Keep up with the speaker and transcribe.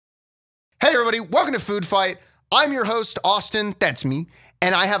Hey everybody, welcome to Food Fight. I'm your host, Austin, that's me,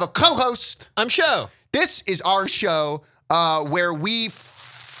 and I have a co-host. I'm Sho. This is our show where we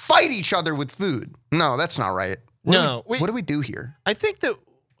fight each other with food. No, that's not right. What do we do here? I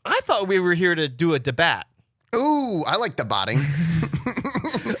thought we were here to do a debate. Ooh, I like the batting.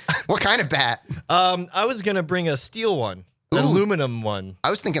 What kind of bat? I was going to bring a steel one, an aluminum one. I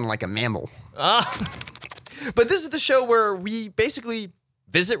was thinking like a mammal. But this is the show where we basically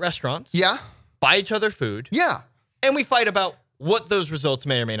visit restaurants. Yeah. Buy each other food. Yeah. And we fight about what those results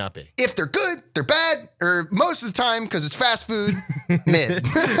may or may not be. If they're good, they're bad, or most of the time, because it's fast food, mid.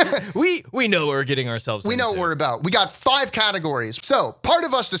 We know what we're getting ourselves We into. know what we're about. We got 5 categories. So part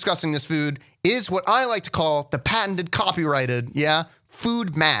of us discussing this food is what I like to call the patented, copyrighted,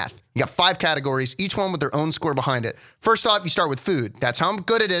 food math. You got 5 categories, each one with their own score behind it. First off, you start with food. That's how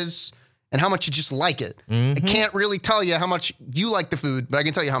good it is and how much you just like it. I can't really tell you how much you like the food, but I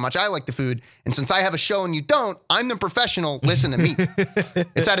can tell you how much I like the food. And since I have a show and you don't, I'm the professional. Listen to me.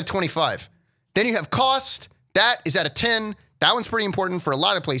 It's out of 25. Then you have cost. That is out of 10. That one's pretty important for a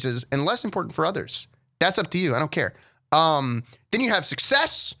lot of places and less important for others. That's up to you. I don't care. Then you have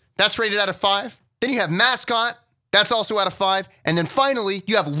success. That's rated out of 5. Then you have mascot. That's also out of 5. And then finally,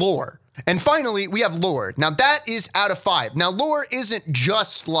 you have lore. And finally, we have lore. Now, that is out of 5. Now, lore isn't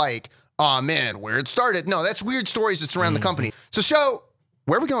just like, oh, man, where it started. No, that's weird stories that surround the company. So, Sho,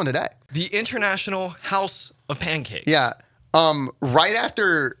 where are we going today? The International House of Pancakes. Yeah. Right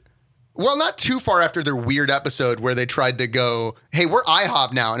after, well, not too far after their weird episode where they tried to go, hey, we're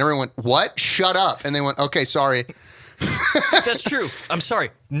IHOP now. And everyone went, what? Shut up. And they went, okay, sorry. That's true. I'm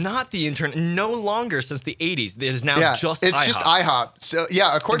sorry. Not the internet. No longer since the 80s. It is now just it's IHOP. just IHOP. So,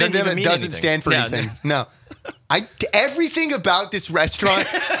 yeah, according to them, it doesn't stand for anything. No. Everything about this restaurant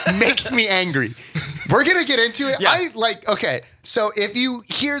makes me angry. We're going to get into it. Yeah. Okay, so if you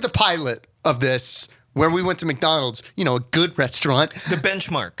hear the pilot of this, where we went to McDonald's, a good restaurant. The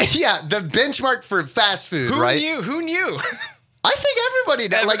benchmark. Yeah, the benchmark for fast food, right? Who knew? I think everybody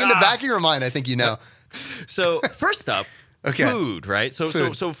knows. Like in the back of your mind, I think you know. So first up, okay. Food, right? So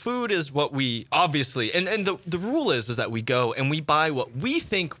food is what we obviously, and the rule is that we go and we buy what we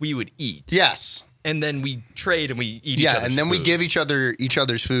think we would eat. Yes. And then we trade and we eat each other's food. Yeah, and then we give each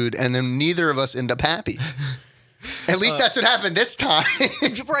other's food, and then neither of us end up happy. At least that's what happened this time.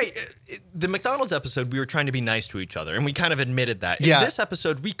 Right. The McDonald's episode, we were trying to be nice to each other, and we kind of admitted that. In this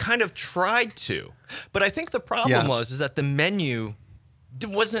episode, we kind of tried to. But I think the problem is that the menu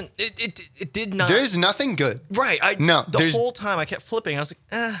wasn't, it did not. There's nothing good. Right. The whole time I kept flipping. I was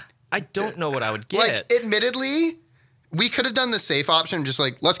like, I don't know what I would get. Like, admittedly, we could have done the safe option, just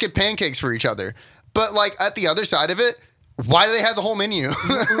like, let's get pancakes for each other. But like at the other side of it, why do they have the whole menu?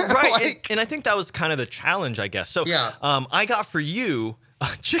 Right. And I think that was kind of the challenge, I guess. So I got for you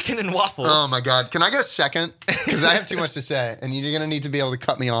chicken and waffles. Oh my God. Can I go second? Because I have too much to say and you're going to need to be able to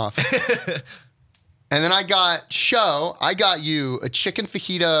cut me off. And then I got you a chicken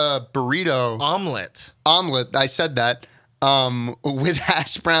fajita burrito. Omelet. I said that. With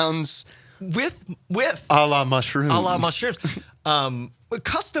hash browns. With a la mushrooms.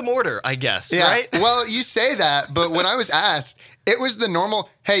 Custom order, I guess, yeah. Right? Well, you say that, but when I was asked, it was the normal,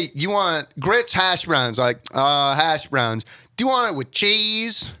 hey, you want grits, hash browns? Like, hash browns. Do you want it with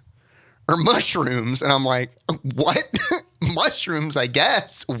cheese or mushrooms? And I'm like, what? Mushrooms, I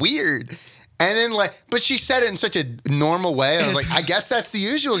guess. Weird. And then but she said it in such a normal way. I was like, I guess that's the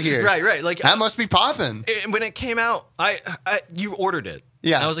usual here. Right. Like that must be popping. When it came out, you ordered it.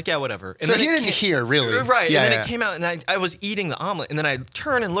 Yeah. And I was like, yeah, whatever. And so he didn't hear, really. Right. Yeah, and then it came out, and I was eating the omelet, and then I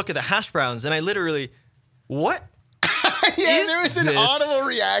turn and look at the hash browns, and I literally, what? There was an audible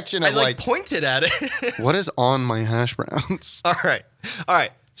reaction. I pointed at it. What is on my hash browns? All right.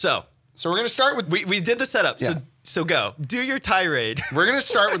 So we're going to start with... We did the setup, so go. Do your tirade. We're going to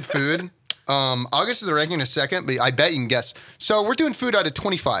start with food. I'll get to the ranking in a second, but I bet you can guess. So we're doing food out of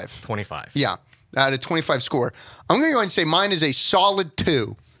 25. 25. Yeah. Out of 25 score. I'm going to go ahead and say mine is a solid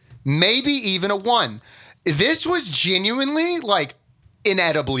 2, maybe even a 1. This was genuinely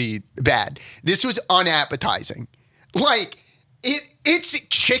inedibly bad. This was unappetizing. It's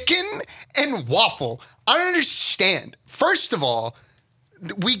chicken and waffle. I don't understand. First of all,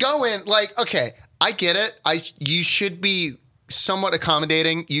 we go in okay, I get it. You should be somewhat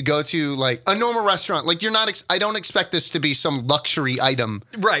accommodating. You go to a normal restaurant. You're not, I don't expect this to be some luxury item.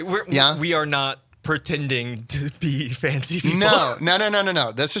 Right. We are not pretending to be fancy people. No.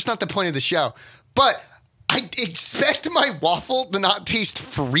 That's just not the point of the show. But I expect my waffle to not taste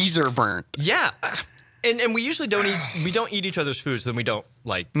freezer burnt. Yeah. And we usually don't eat each other's food, so then we don't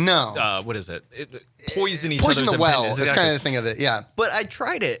what is it? Poison each other's the well. opinions. That's kind of the thing of it. Yeah. But I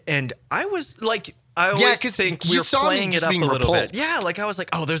tried it, and I was like, I always think we were playing it up a little bit. Yeah, like I was like,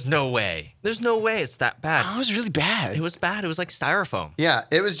 oh, there's no way it's that bad. Oh, it was really bad. It was bad. It was like styrofoam. Yeah,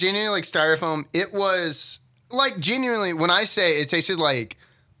 it was genuinely like styrofoam. It was like genuinely, when I say it tasted like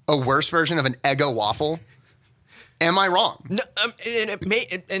a worse version of an Eggo waffle, am I wrong? No,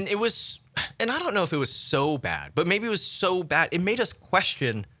 and it was, and I don't know if it was so bad, but maybe it was so bad it made us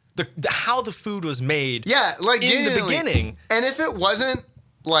question how the food was made. Yeah, like in the beginning. And if it wasn't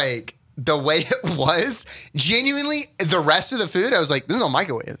like the way it was, genuinely, the rest of the food, I was like, this is a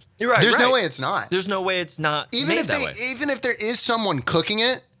microwave. You're right. There's no way it's not. There's no way it's not Even made that way. Even if there is someone cooking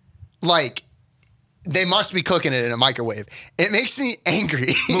it, like, they must be cooking it in a microwave. It makes me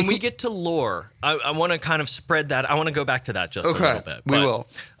angry. When we get to lore, I want to kind of spread that. I want to go back to that just a little bit. We will.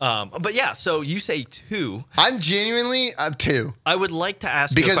 But yeah, so you say 2. I'm 2. I would like to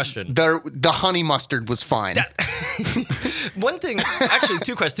ask you a question. Because the honey mustard was fine. One thing, actually,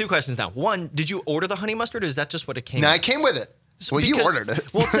 two questions now. One, did you order the honey mustard, or is that just what it came with? No, it came with it. Well, you ordered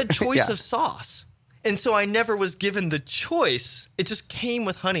it. Well, it said choice of sauce. And so I never was given the choice. It just came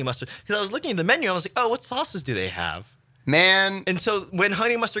with honey mustard. Because I was looking at the menu, and I was like, oh, what sauces do they have? Man. And so when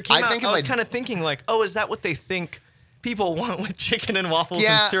honey mustard came out, I was kind of thinking like, oh, is that what they think people want with chicken and waffles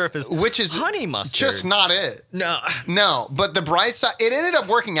and syrup which is honey mustard? Just not it. No. But the bright side, it ended up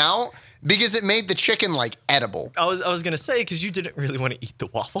working out because it made the chicken like edible. I was going to say, because you didn't really want to eat the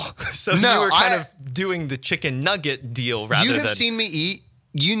waffle. So you were kind of doing the chicken nugget deal rather than... You have seen me eat.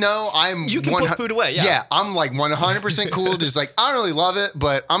 You know, you can put food away, yeah. Yeah, I'm like 100% cool. Just like, I don't really love it,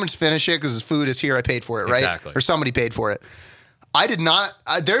 but I'm going to finish it because the food is here. I paid for it, right? Exactly. Or somebody paid for it. I did not.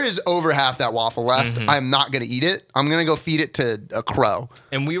 There is over half that waffle left. Mm-hmm. I'm not going to eat it. I'm going to go feed it to a crow.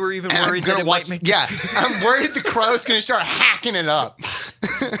 And we were even worried that it might make... Yeah, I'm worried the crow's going to start hacking it up.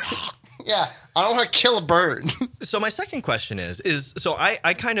 Yeah, I don't want to kill a bird. So my second question is so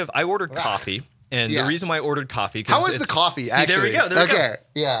I ordered coffee. And the reason why I ordered coffee... How was the coffee, actually? There we go. Okay,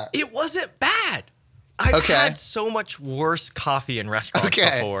 yeah. It wasn't bad. I've had so much worse coffee in restaurants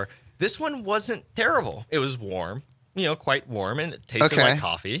before. This one wasn't terrible. It was warm, quite warm, and it tasted like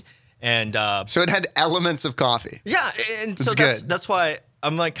coffee. And so it had elements of coffee. Yeah, and so that's why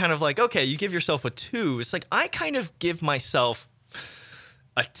I'm like kind of like, okay, you give yourself a 2. It's like I kind of give myself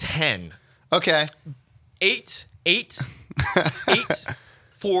a 10. Okay. 8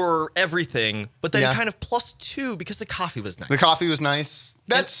 for everything, but then kind of plus 2 because the coffee was nice. The coffee was nice.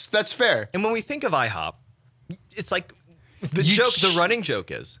 That's fair. And when we think of IHOP, it's like the running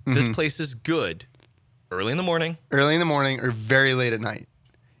joke is this place is good early in the morning or very late at night.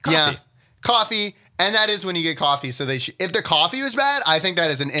 Coffee. Yeah, coffee, and that is when you get coffee. So if the coffee was bad, I think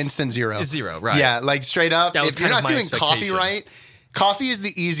that is an instant 0. 0, right? Yeah, like straight up. If you're not doing coffee right, coffee is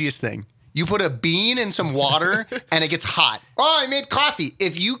the easiest thing. You put a bean in some water and it gets hot. Oh, I made coffee.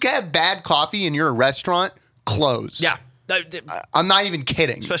 If you get bad coffee and you're a restaurant, close. Yeah. I'm not even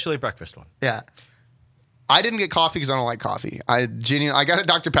kidding. Especially a breakfast one. Yeah. I didn't get coffee because I don't like coffee. I got a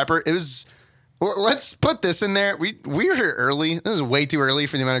Dr. Pepper. It was, let's put this in there. We were here early. It was way too early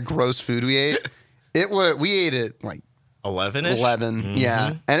for the amount of gross food we ate. We ate it like 11-ish? 11,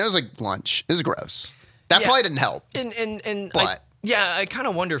 yeah. And it was like lunch. It was gross. That probably didn't help. I kind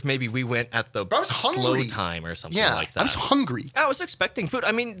of wonder if maybe we went at the slow time or something like that. I was hungry. I was expecting food.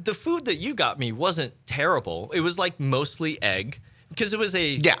 I mean, the food that you got me wasn't terrible. It was like mostly egg because it was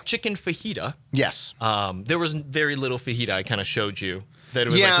a chicken fajita. Yes. There was very little fajita. I kind of showed you that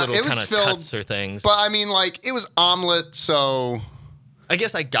it was like little kind of cuts or things. But I mean, like, it was omelet, so... I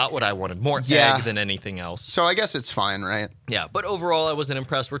guess I got what I wanted. More egg than anything else. So I guess it's fine, right? Yeah, but overall, I wasn't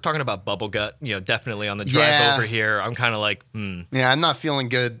impressed. We're talking about bubble gut, definitely on the drive over here. I'm kind of like, Yeah, I'm not feeling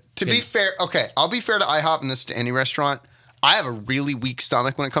good. To be fair, okay, I'll be fair to IHOP and this to any restaurant. I have a really weak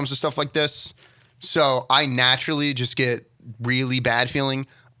stomach when it comes to stuff like this. So I naturally just get really bad feeling.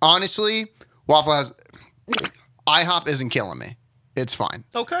 Honestly, IHOP isn't killing me. It's fine.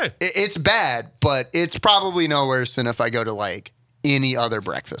 Okay. It's bad, but it's probably no worse than if I go to like any other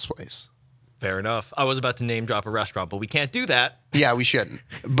breakfast place. Fair enough. I was about to name drop a restaurant, but we can't do that. Yeah, we shouldn't.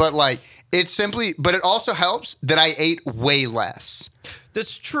 But like, but it also helps that I ate way less.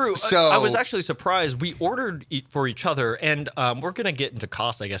 That's true. So I was actually surprised. We ordered for each other, and we're going to get into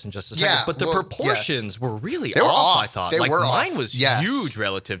cost, I guess, in just a second. Yeah, but the proportions were really off, I thought. They were mine off. was huge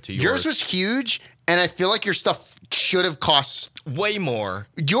relative to yours. Yours was huge, And I feel like your stuff should have cost way more.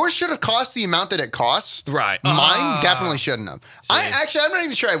 Yours should have cost the amount that it costs. Right. Mine definitely shouldn't have. I'm not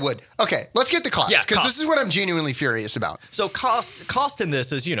even sure I would. Okay, let's get the cost. Yeah, because this is what I'm genuinely furious about. So cost in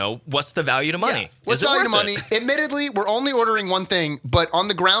this is, what's the value to money? Yeah. What's the value to money? Admittedly, we're only ordering one thing, but on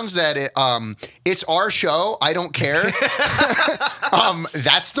the grounds that it's our show, I don't care.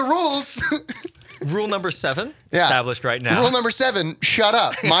 That's the rules. Rule number 7, established right now. Rule number 7, shut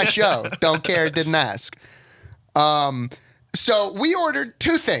up. My show. Don't care, didn't ask. So we ordered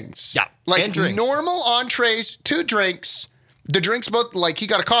 2 things. Yeah. Like and drinks. normal entrees, 2 drinks. The drinks both, like he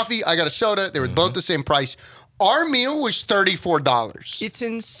got a coffee, I got a soda. They were both the same price. Our meal was $34. It's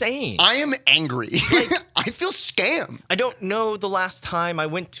insane. I am angry. I feel scammed. I don't know the last time I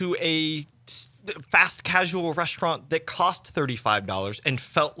went to a fast casual restaurant that cost $35 and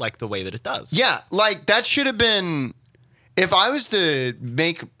felt like the way that it does. Yeah, like that should have been, if I was to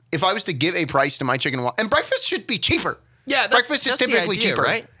give a price to my chicken and waffle, and breakfast should be cheaper. Yeah, breakfast is typically cheaper,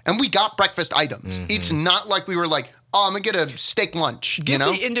 right? And we got breakfast items. It's not like we were like, oh, I'm gonna get a steak lunch. Give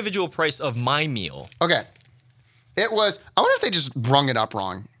the individual price of my meal. Okay, it was. I wonder if they just rung it up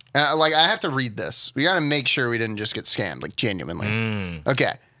wrong. I have to read this. We got to make sure we didn't just get scammed, like genuinely.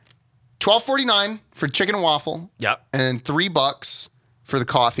 Okay. $12.49 for chicken and waffle. Yep. And $3 for the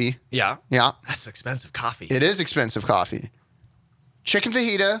coffee. Yeah. Yeah. That's expensive coffee. It is expensive coffee. Chicken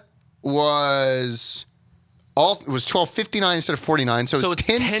fajita was $12.59 instead of $49. So it's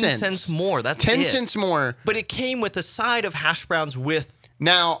 10 cents more. That's 10 cents more. But it came with a side of hash browns with.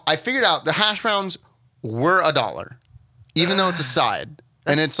 Now, I figured out the hash browns were $1, even though it's a side.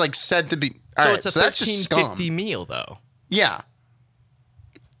 And it's like said to be. So it's a $13.50 meal, though. Yeah.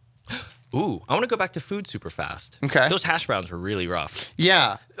 Ooh, I want to go back to food super fast. Okay. Those hash browns were really rough.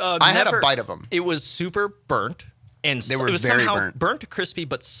 Yeah. I had a bite of them. It was super burnt. And they were it was very somehow burnt to crispy,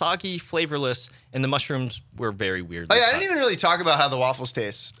 but soggy, flavorless, and the mushrooms were very weird. Oh, yeah, I didn't even really talk about how the waffles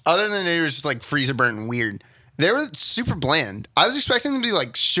taste, other than they were just like freezer burnt and weird. They were super bland. I was expecting them to be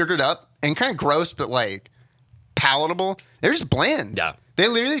like sugared up and kind of gross, but like palatable. They're just bland. Yeah. They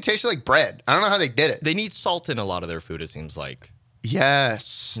literally tasted like bread. I don't know how they did it. They need salt in a lot of their food, it seems like.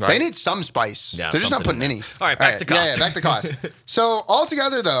 Yes. Right. They need some spice. Yeah, They're just not putting any. All right, back to cost. Yeah, back to cost. So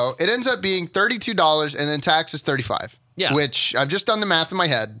altogether, though, it ends up being $32 and then tax is $35. Yeah. Which I've just done the math in my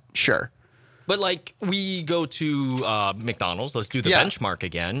head. Sure. But like we go to McDonald's, let's do the benchmark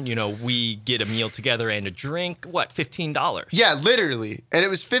again. We get a meal together and a drink. What, $15? Yeah, literally. And it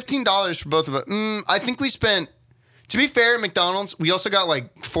was $15 for both of us. I think we spent, to be fair, at McDonald's, we also got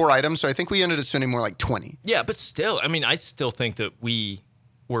like 4 items. So I think we ended up spending more like 20. Yeah, but still, I mean, I still think that we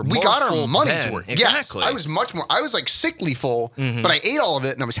were more we got full our money's then. worth. Exactly. Yes, I was much more. I was like sickly full, but I ate all of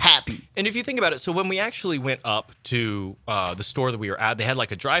it and I was happy. And if you think about it, so when we actually went up to the store that we were at, they had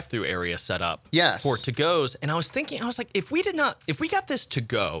like a drive-through area set up for to-goes. And I was like, if we got this to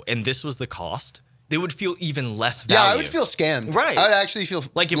go and this was the cost, they would feel even less value. Yeah, I would feel scammed. Right. I would actually feel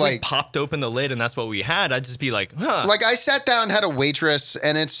like if we popped open the lid and that's what we had, I'd just be like, huh. Like I sat down, had a waitress,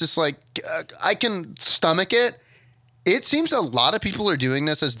 and it's just like, I can stomach it. It seems a lot of people are doing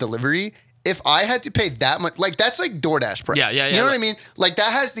this as delivery. If I had to pay that much, like that's like DoorDash price. Yeah. You know what I mean? Like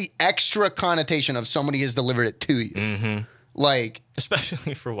that has the extra connotation of somebody has delivered it to you. Mm-hmm. Like,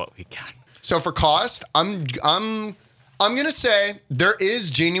 especially for what we got. So for cost, I'm gonna say there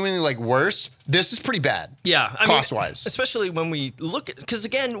is genuinely like worse. This is pretty bad. Yeah, cost wise, especially when we look at, because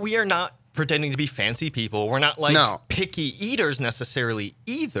again, we are not pretending to be fancy people. We're not like picky eaters necessarily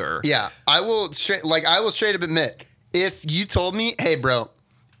either. Yeah, I will straight up admit, if you told me, hey bro,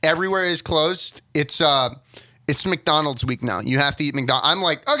 everywhere is closed, it's McDonald's week now. You have to eat McDonald's. I'm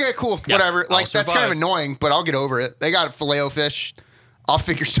like, okay, cool, whatever. Like that's kind of annoying, but I'll get over it. They got Filet-O-Fish. I'll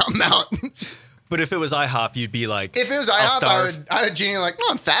figure something out. But if it was IHOP, you'd be like, if it was IHOP, I would genuinely like,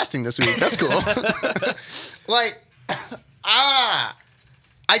 I'm fasting this week. That's cool.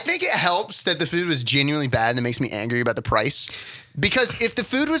 I think it helps that the food was genuinely bad and it makes me angry about the price. Because if the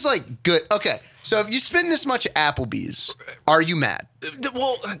food was like good, okay, so if you spend this much at Applebee's, are you mad?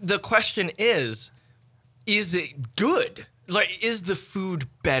 Well, the question is it good? Like, is the food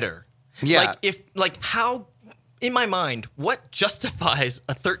better? Yeah. How, in my mind, what justifies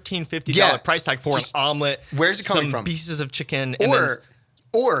a $13.50 price tag for an omelet? Where's it coming from? Some pieces of chicken,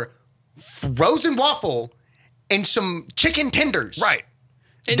 or frozen waffle and some chicken tenders. Right.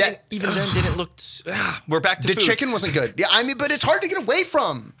 And even then didn't look. We're back to the food. chicken wasn't good. Yeah, I mean, but it's hard to get away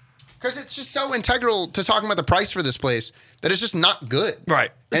from because it's just so integral to talking about the price for this place that it's just not good.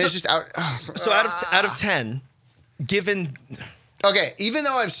 Right. And it's just out. So out of 10, given. Okay, even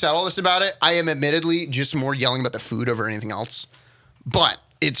though I've said all this about it, I am admittedly just more yelling about the food over anything else. But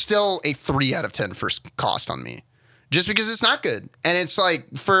it's still a 3 out of 10 for cost on me. Just because it's not good. And it's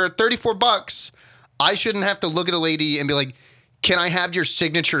like, for $34, I shouldn't have to look at a lady and be like, can I have your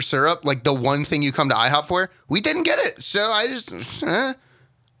signature syrup? Like the one thing you come to IHOP for? We didn't get it. So I just, I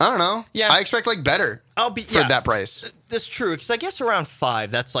don't know. Yeah. I expect like better for that price. That's true. Because I guess around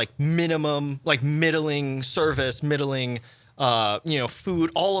 $5, that's like minimum, like middling service, middling,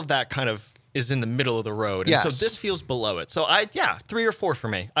 food, all of that kind of is in the middle of the road. And so this feels below it. So 3 or 4 for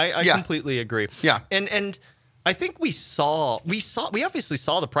me. I completely agree. Yeah. And I think we obviously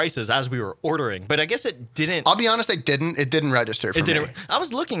saw the prices as we were ordering, but I guess it didn't. I'll be honest, it didn't register for me. I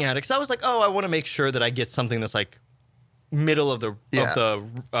was looking at it because I was like, I want to make sure that I get something that's like middle of the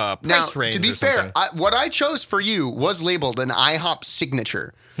price range. To be fair, what I chose for you was labeled an IHOP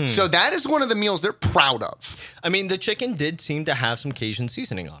signature. So that is one of the meals they're proud of. I mean, the chicken did seem to have some Cajun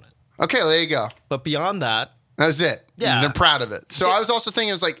seasoning on it. Okay, there you go. But beyond that, that's it. Yeah. They're proud of it. So I was also thinking,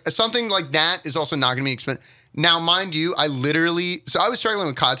 it was like, something like that is also not going to be expensive. Now, mind you, I was struggling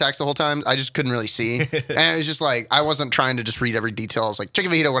with contacts the whole time. I just couldn't really see. And it was just like, I wasn't trying to just read every detail. I was like,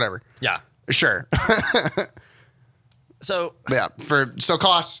 chicken fajita, whatever. Yeah. Sure. So. Yeah. So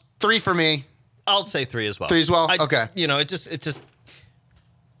cost 3 for me. I'll say 3 as well. 3 as well? Okay.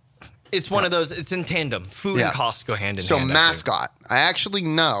 It's one of those, it's in tandem. Food and cost go hand in hand. So mascot. I actually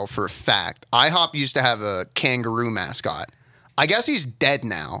know for a fact, IHOP used to have a kangaroo mascot. I guess he's dead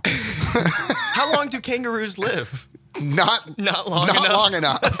now. How long do kangaroos live? Not long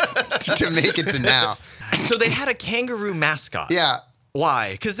enough to make it to now. So they had a kangaroo mascot. Yeah.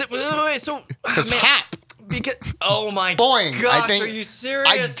 Why? Because Hap. Because oh my Boing. gosh, are you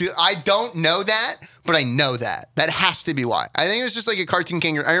serious? I don't know that, but I know that. That has to be why. I think it was just like a cartoon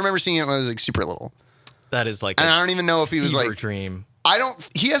kangaroo. I remember seeing it when I was like super little. That is like, and I don't even know if he was like dream.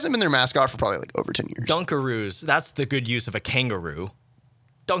 He hasn't been their mascot for probably like over 10 years. Dunkaroos. That's the good use of a kangaroo.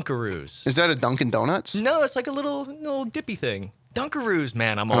 Dunkaroos. Is that a Dunkin' Donuts? No, it's like a little dippy thing. Dunkaroos,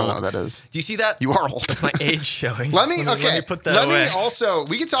 man, I'm old. old. I don't know what that is. Do you see that? You are old. That's my age showing. Let me put that away.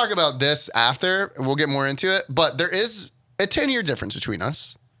 We can talk about this after. We'll get more into it. But there is a 10-year difference between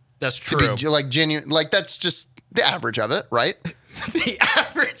us. That's true. To be like genuine, like that's just the average of it, right? The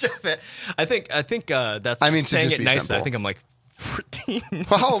average of it. I think that's. I mean, saying it nicely. I think I'm like 14.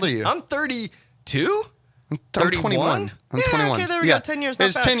 Well, how old are you? I'm 32. I'm 21. I'm 21. Okay, there we go. 10 years.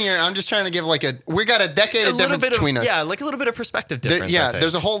 It's 10 years. I'm just trying to give we got a decade of difference between us. Yeah, like a little bit of perspective difference.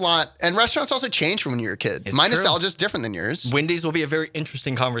 There's a whole lot. And restaurants also change from when you were a kid. My nostalgia is different than yours. Wendy's will be a very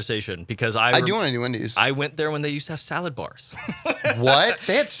interesting conversation because I do want to do Wendy's. I went there when they used to have salad bars. What?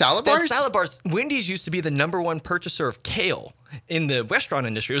 They had salad bars? They had salad bars. Wendy's used to be the #1 purchaser of kale in the restaurant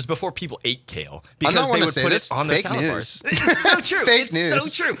industry. It was before people ate kale because they would put it on their salad bars. It's so true. Fake news.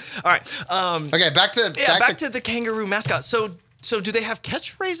 It's so true. All right. Okay, back to the kangaroo mascot. So do they have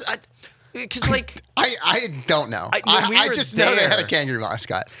catchphrase? Because like I don't know. I just know they had a kangaroo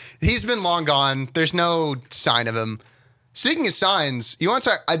mascot. He's been long gone. There's no sign of him. Speaking of signs, you want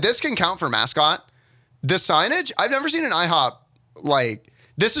to talk? This can count for mascot. The signage. I've never seen an IHOP like.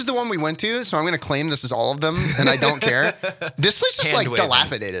 This is the one we went to, so I'm going to claim this is all of them, and I don't care. This place is like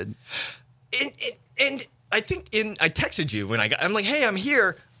dilapidated. And I think I texted you when I'm like, hey, I'm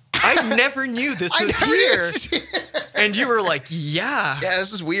here. I never knew this was here. And you were like, yeah. Yeah,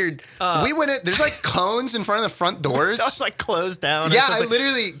 this is weird. We went in, there's like cones in front of the front doors. That was like closed down. Yeah, I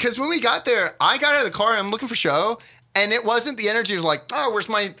literally, because when we got there, I got out of the car and I'm looking for Sho. And it wasn't the energy of like, oh, where's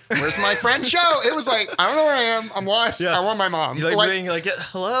my friend Sho? It was like, I don't know where I am. I'm lost. Yeah. I want my mom. You you're like,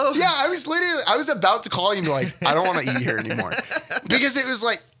 hello? Yeah, I was about to call you and be like, I don't want to eat here anymore. Because it was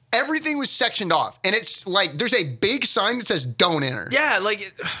like, everything was sectioned off. And it's like, there's a big sign that says don't enter. Yeah,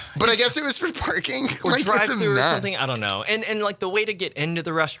 like. But I guess it was for parking. Or like, drive-through or something. I don't know. And like the way to get into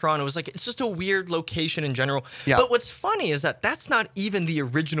the restaurant, it was like, it's just a weird location in general. Yeah. But what's funny is that's not even the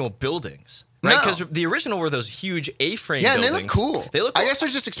original buildings. Right, because the original were those huge A-frame buildings. Yeah, and they look cool. I guess they're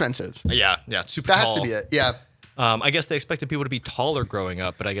just expensive. Yeah, super tall. That has to be it, yeah. I guess they expected people to be taller growing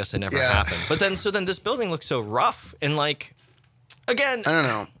up, but I guess it never happened. But then this building looks so rough and like, again, I don't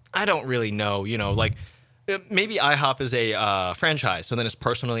know. I don't really know, like maybe IHOP is a franchise, so then it's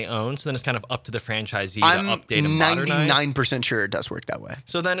personally owned, so then it's kind of up to the franchisee to update and modernize. I'm 99% sure it does work that way.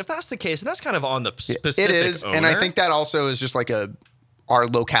 So then if that's the case, and that's kind of on the specific It is, owner. And I think that also is just like our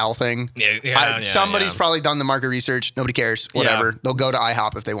locale thing. Somebody's probably done the market research. Nobody cares. Whatever. Yeah. They'll go to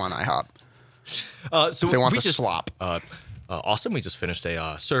IHOP if they want IHOP. So if they want the slop. Austin, we just finished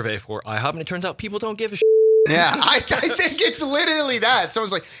a survey for IHOP, and it turns out people don't give a Yeah, I think it's literally that.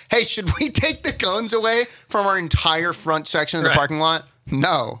 Someone's like, hey, should we take the cones away from our entire front section of the parking lot?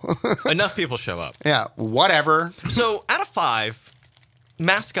 No. Enough people show up. Yeah, whatever. So out of 5,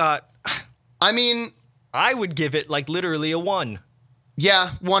 mascot. I mean, I would give it like literally a 1.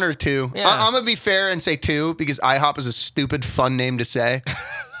 Yeah, 1 or 2. Yeah. I'm going to be fair and say 2 because IHOP is a stupid, fun name to say.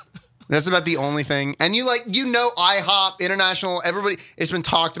 That's about the only thing. And you know IHOP, International, everybody, it's been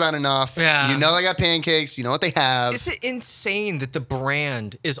talked about enough. Yeah. You know they got pancakes. You know what they have. Is it insane that the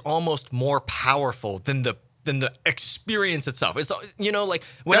brand is almost more powerful than the experience itself? It's, you know, like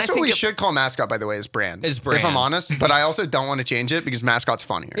when That's what we should call mascot, by the way, is brand. Is brand. If I'm honest. But I also don't want to change it because mascot's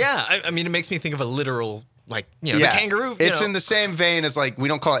funnier. Yeah, I mean, it makes me think of a literal, like, you know, the kangaroo. It's in the same vein as like, we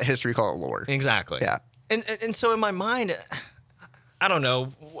don't call it history, call it lore. Exactly. Yeah. And so in my mind, I don't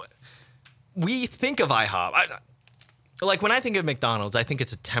know, we think of IHOP. Like when I think of McDonald's, I think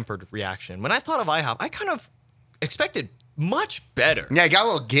it's a tempered reaction. When I thought of IHOP, I kind of expected much better. Yeah, you got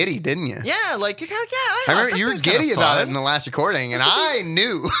a little giddy, didn't you? Yeah, like, IHOP, I remember you were giddy about it in the last recording, and I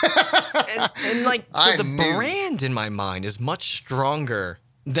knew. and like, so the brand in my mind is much stronger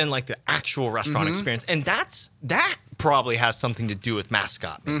than like the actual restaurant experience. And that probably has something to do with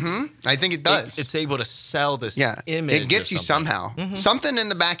mascot. I think it does. It's able to sell this image. It gets you somehow. Something in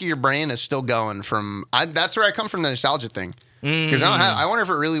the back of your brain is still going from, that's where I come from, the nostalgia thing. Because I wonder if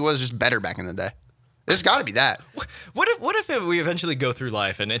it really was just better back in the day. There's got to be that. What if we eventually go through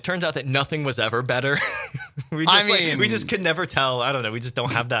life and it turns out that nothing was ever better? we just could never tell. I don't know. We just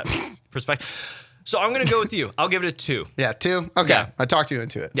don't have that perspective. So I'm going to go with you. I'll give it a 2. Yeah, 2? Okay. Yeah. I talked you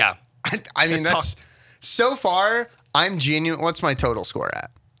into it. Yeah. I mean, that's so far, I'm genuine. What's my total score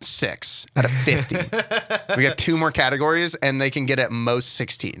at? 6 out of 50. We got 2 more categories and they can get at most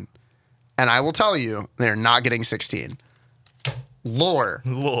 16. And I will tell you, they're not getting 16. Lore.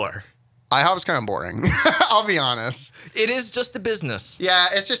 IHOP's kind of boring. I'll be honest. It is just a business. Yeah,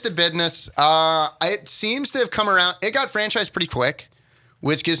 it's just a business. It seems to have come around. It got franchised pretty quick,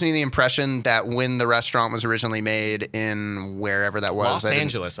 which gives me the impression that when the restaurant was originally made in wherever that was. Los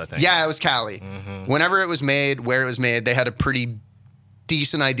Angeles, I think. Yeah, it was Cali. Whenever it was made, where it was made, they had a pretty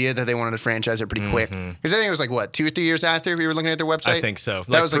decent idea that they wanted to franchise it pretty quick. Because I think it was like, what, 2 or 3 years after we were looking at their website? I think so.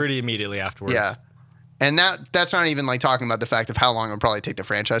 That was pretty immediately afterwards. Yeah. And that's not even like talking about the fact of how long it would probably take to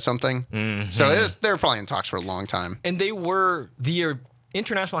franchise something. So they were probably in talks for a long time. And they were the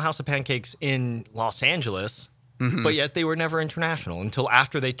International House of Pancakes in Los Angeles, but yet they were never international until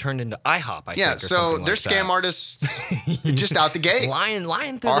after they turned into IHOP, I think. Yeah, so they're scam artists just out the gate.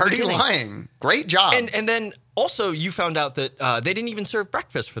 Lying through Already the beginning. lying. Great job. And then also you found out that they didn't even serve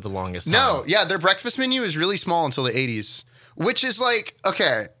breakfast for the longest time. No, yeah, their breakfast menu is really small until the 80s, which is like,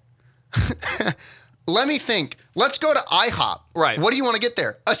 okay. Let me think. Let's go to IHOP. Right. What do you want to get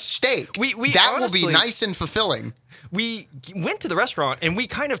there? A steak. We that honestly, will be nice and fulfilling. We went to the restaurant and we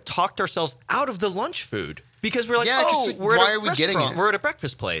kind of talked ourselves out of the lunch food because we're like, we're why at a are we getting it? We're at a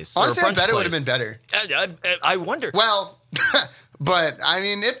breakfast place. Honestly, or a I brunch bet it would have place. been better. I wonder. Well, but I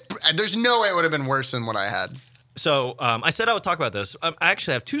mean, there's no way it would have been worse than what I had. So I said I would talk about this. I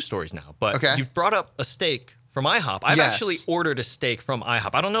actually have 2 stories now, but okay. You brought up a steak from IHOP. I've actually ordered a steak from IHOP.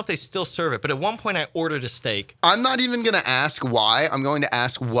 I don't know if they still serve it, but at one point I ordered a steak. I'm not even going to ask why. I'm going to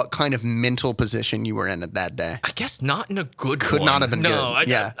ask what kind of mental position you were in at that day. I guess not in a good Could one. not have been good.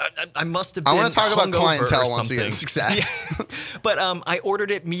 I must have been. I want to talk about clientele once something. we get success. Yeah. But I ordered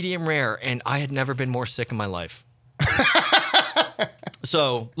it medium rare, and I had never been more sick in my life.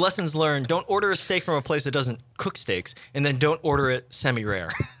 So, lessons learned. Don't order a steak from a place that doesn't cook steaks, and then don't order it semi-rare.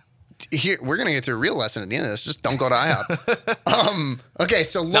 Here, we're going to get to a real lesson at the end of this. Just don't go to IHOP. Okay,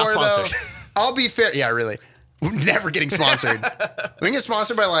 so Laura, though, I'll be fair. Yeah, really. We're never getting sponsored. We can get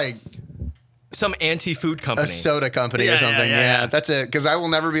sponsored by, like, some anti-food company. A soda company or something. Yeah, that's it. Because I will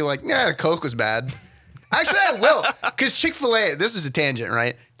never be like, Coke was bad. Actually, I will. Because Chick-fil-A, this is a tangent,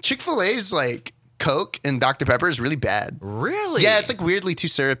 right? Chick-fil-A's, like, Coke and Dr. Pepper is really bad. Really? Yeah, it's like weirdly too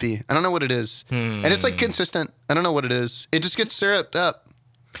syrupy. I don't know what it is. And it's like consistent. I don't know what it is. It just gets syruped up.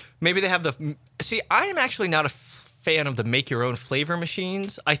 Maybe they have the... See, I am actually not a fan of the make-your-own flavor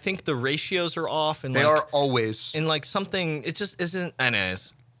machines. I think the ratios are off. And they are always. And like something... It just isn't...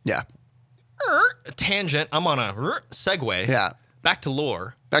 Anyways. Yeah. A tangent. I'm on a segue. Yeah. Back to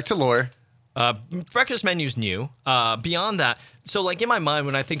lore. Breakfast menu's new. Beyond that... So like in my mind,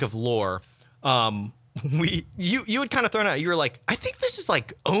 when I think of lore... You had kind of thrown out. You were like, I think this is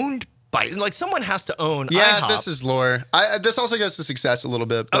like owned by like someone has to own. IHOP. This is lore. This also goes to success a little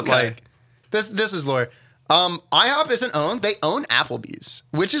bit, but like this is lore. IHOP isn't owned. They own Applebee's,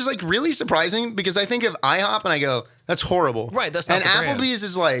 which is like really surprising because I think of IHOP and I go, that's horrible. Right. That's not and the Applebee's brand.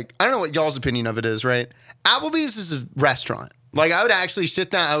 is like, I don't know what y'all's opinion of it is, right? Applebee's is a restaurant. Like I would actually sit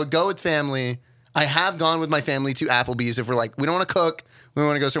down. I would go with family. I have gone with my family to Applebee's if we're like, we don't want to cook. We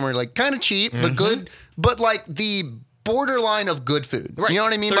want to go somewhere like kind of cheap, but good. But like the borderline of good food. Right. You know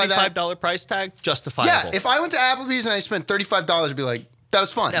what I mean by that? $35 price tag, justifiable. Yeah, if I went to Applebee's and I spent $35, I'd be like, that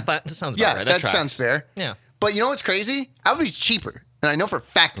was fun. That sounds about right. That sounds fair. Yeah. But you know what's crazy? Applebee's cheaper. And I know for a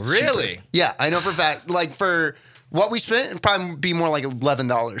fact it's Really? cheaper. Yeah, I know for a fact. Like, for what we spent, it'd probably be more like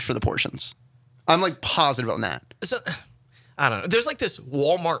 $11 for the portions. I'm, like, positive on that. So, I don't know. There's, like, this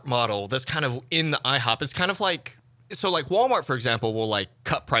Walmart model that's kind of in the IHOP. It's kind of like... So, like, Walmart, for example, will, like,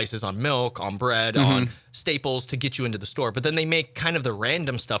 cut prices on milk, on bread, on staples to get you into the store. But then they make kind of the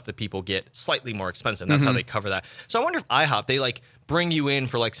random stuff that people get slightly more expensive. That's how they cover that. So I wonder if IHOP, they, like, bring you in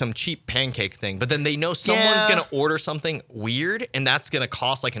for, like, some cheap pancake thing. But then they know someone's going to order something weird, and that's going to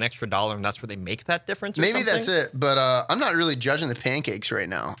cost, like, an extra $1, and that's where they make that difference or Maybe something? that's it. But I'm not really judging the pancakes right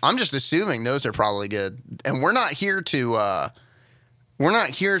now. I'm just assuming those are probably good. And we're not here to... We're not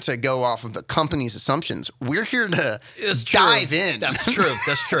here to go off of the company's assumptions. We're here to dive in. That's true.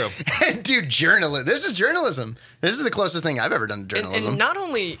 That's true. And do journalism. This is journalism. This is the closest thing I've ever done to journalism. And not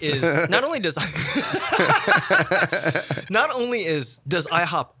only does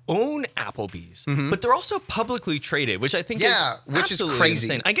IHOP own Applebee's, but they're also publicly traded, which I think is crazy.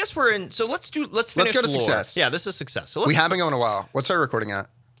 Insane. I guess we're in. So let's finish. Let's go to lore. success. Yeah, this is success. So we haven't going a while. What's our recording at?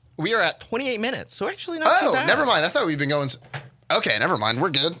 We are at 28 minutes. So actually not too bad. Never mind. I thought we'd been going. Okay, never mind. We're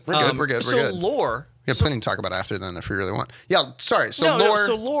good. We're good. So lore. We have plenty to talk about after then if we really want. Yeah, sorry. So lore.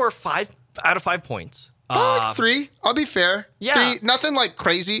 So lore, 5 out of 5 points. Like 3. I'll be fair. Yeah. 3. Nothing like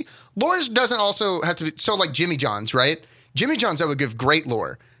crazy. Lore doesn't also have to be so like Jimmy John's, right? Jimmy John's I would give great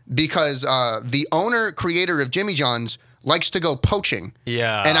lore because the creator of Jimmy John's likes to go poaching.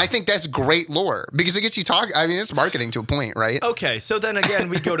 Yeah. And I think that's great lore because it gets you talking. I mean, it's marketing to a point, right? Okay. So then again,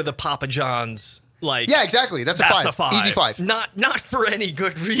 we go to the Papa John's. Like, yeah, exactly. That's a 5. Easy 5. Not for any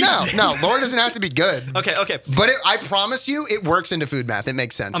good reason. No. Lore doesn't have to be good. Okay. But I promise you, it works into food math. It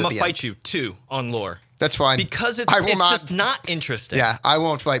makes sense. I'm gonna fight you 2 on lore. That's fine. Because it's just not interesting. Yeah, I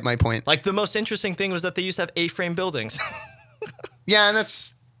won't fight my point. Like the most interesting thing was that they used to have A-frame buildings. Yeah, and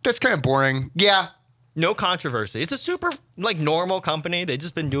that's kind of boring. Yeah. No controversy. It's a super normal company. They've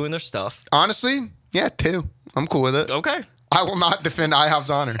just been doing their stuff. Honestly, yeah, 2. I'm cool with it. Okay. I will not defend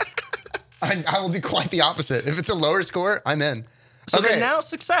IHOP's honor. I will do quite the opposite. If it's a lower score, I'm in. So then now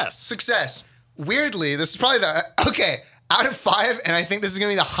success. Success. Weirdly, this is probably out of 5, and I think this is going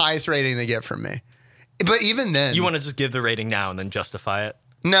to be the highest rating they get from me. But even then... You want to just give the rating now and then justify it?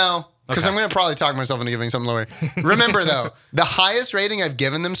 No, because I'm going to probably talk myself into giving something lower. Remember, though, the highest rating I've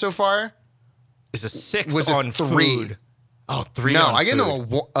given them so far... is a 6 on 3. Food. Oh, 3 no, on I food. gave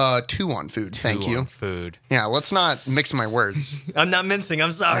them a 2 on food. 2 Thank you. On food. Yeah, let's not mix my words. I'm not mincing.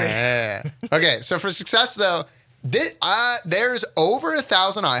 I'm sorry. Okay, so for success, though... there's over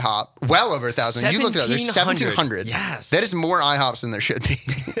 1,000 IHOP, well over 1,000. You looked it up. There's 1,700. Yes, that is more IHOPs than there should be.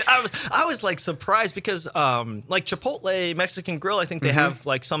 I was surprised because Chipotle Mexican Grill, I think they have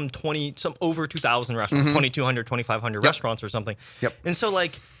some over 2,000 restaurants, 2,200, 2,500 restaurants or something. Yep. And so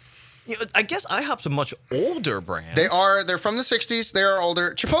I guess IHOP's a much older brand. They're from the 60s. They are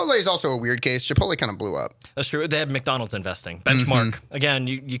older. Chipotle is also a weird case. Chipotle kind of blew up. That's true. They have McDonald's investing. Benchmark. Again,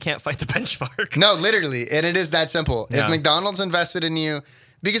 you can't fight the benchmark. No, literally. And it is that simple. Yeah. If McDonald's invested in you,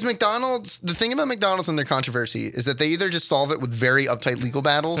 because the thing about McDonald's and their controversy is that they either just solve it with very uptight legal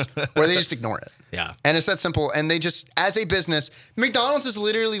battles or they just ignore it. Yeah. And it's that simple. And they just, as a business, McDonald's is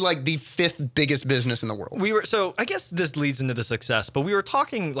literally like the 5th biggest business in the world. So I guess this leads into the success, but we were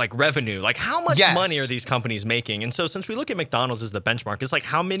talking revenue, how much money are these companies making? And so since we look at McDonald's as the benchmark, it's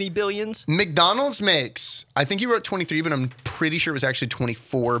how many billions? McDonald's makes, I think you wrote 23, but I'm pretty sure it was actually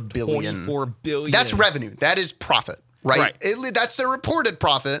 24 billion. 24 billion. That's revenue. That is profit. Right. That's their reported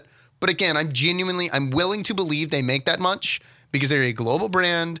profit. But again, I'm willing to believe they make that much because they're a global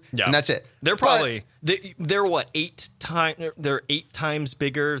brand and that's it. They're probably, they're what, 8 times, they're 8 times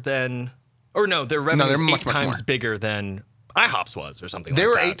bigger than, or no, their revenue is 8 times bigger than IHOP's was or something they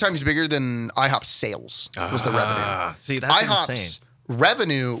like that. They were 8 times bigger than IHOP's sales was the revenue. See, that's IHOP's insane.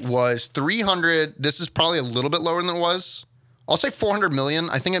 Revenue was 300, this is probably a little bit lower than it was. I'll say 400 million.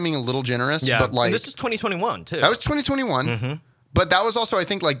 I think I'm being a little generous. Yeah, but and this is 2021 too. That was 2021. But that was also, I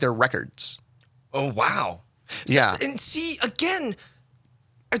think, their records. Oh, wow. Yeah. And see, again,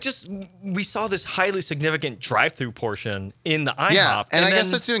 we saw this highly significant drive-through portion in the IHOP. Yeah, and I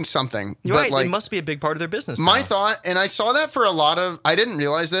guess that's doing something. You're right, it must be a big part of their business now. My thought, and I saw that for I didn't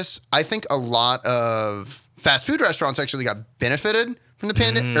realize this, I think a lot of fast food restaurants actually got benefited from the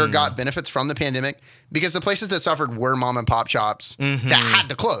pandemic, or got benefits from the pandemic, because the places that suffered were mom and pop shops that had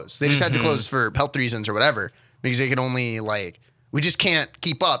to close. They just had to close for health reasons or whatever, because they could only we just can't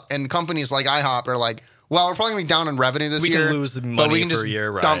keep up. And companies like IHOP are well, we're probably going to be down in revenue this year. We can lose money but we can for just a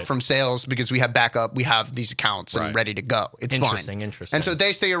year, right? dump from sales because we have backup. We have these accounts and ready to go. It's fine. Interesting. And so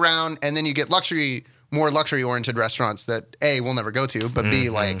they stay around, and then you get more luxury-oriented restaurants that, A, we'll never go to, but B,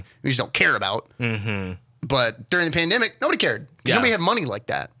 like, we just don't care about. Mm-hmm. But during the pandemic, nobody cared. Because nobody had money like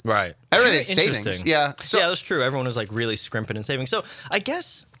that. Right. Everybody had savings. Yeah. So, yeah, that's true. Everyone was like really scrimping and saving. So I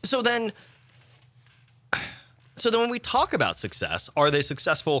guess, so then when we talk about success, are they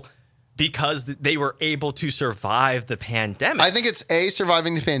successful because they were able to survive the pandemic? I think it's A,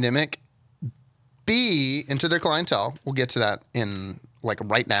 surviving the pandemic. B, into their clientele. We'll get to that in like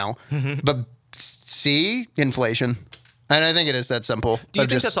right now. Mm-hmm. But C, inflation. And I think it is that simple. Do you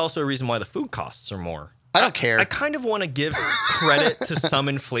think that's also a reason why the food costs are more? I don't care. I kind of want to give credit to some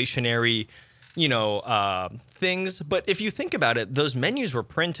inflationary, things. But if you think about it, those menus were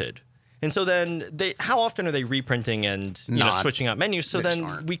printed. And so then how often are they reprinting and switching out menus? So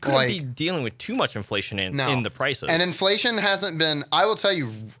then we couldn't be dealing with too much inflation in the prices. And inflation hasn't been, I will tell you,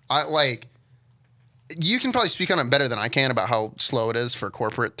 you can probably speak on it better than I can about how slow it is for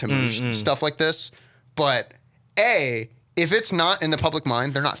corporate to move stuff like this. But A, if it's not in the public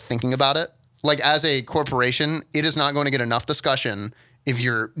mind, they're not thinking about it. Like, as a corporation, it is not going to get enough discussion. If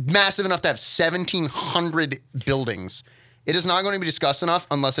you're massive enough to have 1,700 buildings, it is not going to be discussed enough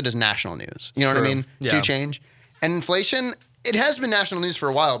unless it is national news. You know what I mean? Yeah. To change. And inflation, it has been national news for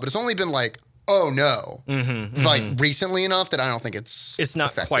a while, but it's only been like, oh no. Like, recently enough that I don't think it's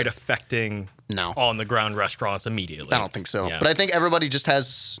not effective. Quite affecting on the ground restaurants immediately. I don't think so. Yeah. But I think everybody just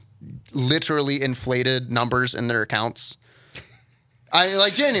has literally inflated numbers in their accounts. I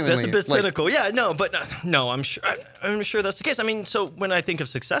like genuinely. That's a bit cynical. I'm sure that's the case. I mean, so when I think of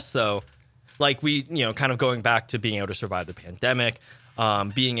success, though, like we, kind of going back to being able to survive the pandemic,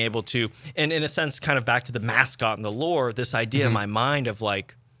 being able to, and in a sense, kind of back to the mascot and the lore, this idea in my mind of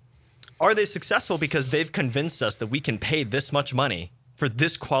like, are they successful because they've convinced us that we can pay this much money for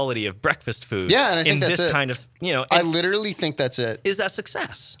this quality of breakfast food? Yeah, and I think that's this it. kind of, I literally think that's it. Is that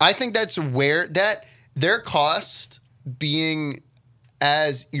success? I think that's where their cost being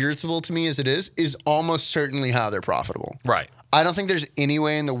as irritable to me as it is almost certainly how they're profitable. Right. I don't think there's any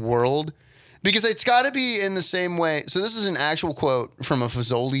way in the world, because it's got to be in the same way. So this is an actual quote from a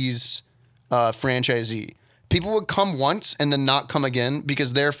Fazoli's franchisee. People would come once and then not come again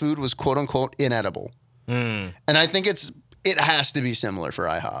because their food was quote unquote inedible. And I think it has to be similar for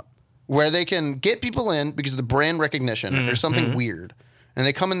IHOP, where they can get people in because of the brand recognition. There's something weird. And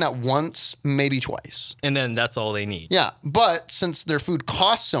they come in that once, maybe twice. And then that's all they need. Yeah. But since their food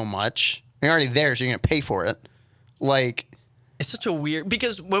costs so much, they're already there, so you're going to pay for it. Like, it's such a weird,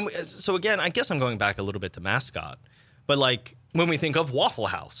 because so again, I guess I'm going back a little bit to mascot, but like when we think of Waffle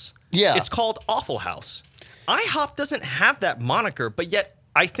House, it's called Awful House. IHOP doesn't have that moniker, but yet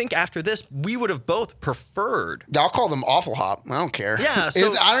I think after this, we would have both preferred. I'll call them Awful Hop. I don't care. Yeah.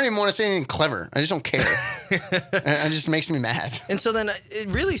 So, I don't even want to say anything clever. I just don't care. It just makes me mad. And so then it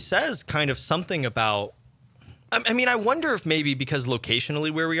really says kind of something about, I mean, I wonder if maybe because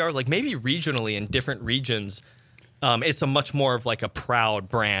locationally where we are, like maybe regionally in different regions, it's a much more of like a proud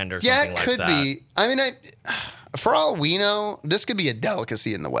brand or something like that. Yeah, it could be. I mean, for all we know, this could be a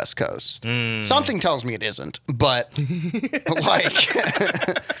delicacy in the West Coast. Something tells me it isn't, but like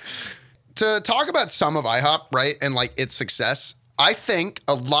to talk about some of IHOP, right, and like its success, I think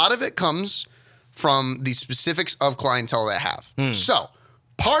a lot of it comes from the specifics of clientele they have. So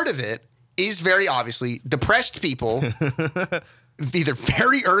part of it is very obviously depressed people, either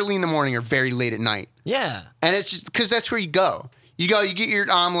very early in the morning or very late at night. Yeah. And it's just because that's where you go. You get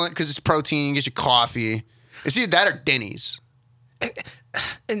your omelet because it's protein, you get your coffee. It's either that or Denny's.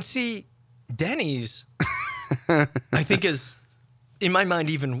 And see, Denny's, I think is, in my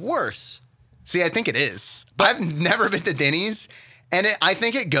mind, even worse. See, I think it is. But I've never been to Denny's, and I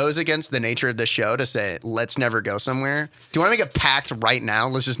think it goes against the nature of the show to say, let's never go somewhere. Do you want to make a pact right now?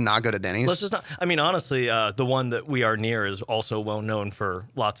 Let's just not go to Denny's? Let's just not. I mean, honestly, the one that we are near is also well known for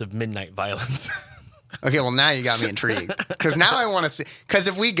lots of midnight violence. Okay, well, now you got me intrigued. Because now I want to see. Because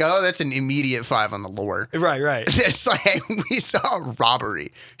if we go, that's an immediate 5 on the lore. Right. It's like we saw a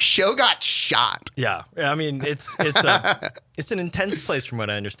robbery. Show got shot. Yeah. I mean, it's an intense place from what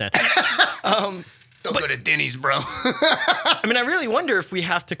I understand. Don't go to Denny's, bro. I mean, I really wonder if we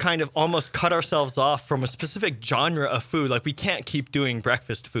have to kind of almost cut ourselves off from a specific genre of food. Like, we can't keep doing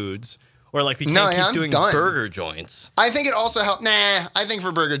breakfast foods. Or like we can't keep doing burger joints. I think it also helps. I think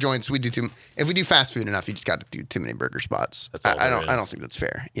for burger joints, we do too. If we do fast food enough, you just got to do too many burger spots. That's all I don't think that's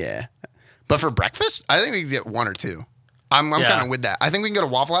fair. Yeah. But for breakfast, I think we can get 1 or 2. I'm kind of with that. I think we can go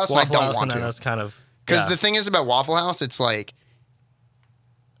to Waffle House, and I don't want to. That's kind of... Because the thing is about Waffle House, it's like...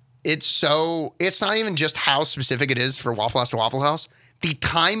 it's not even just how specific it is for Waffle House to Waffle House. The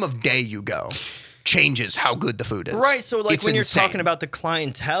time of day you go changes how good the food is. Right. So like it's when insane. You're talking about the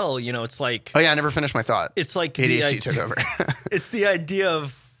clientele, it's like. Oh yeah, I never finished my thought. It's like ADHD took over. It's the idea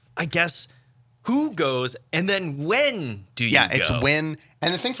of, I guess, who goes and then when do you go? Yeah, it's when.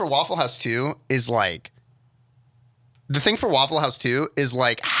 And the thing for Waffle House too is like.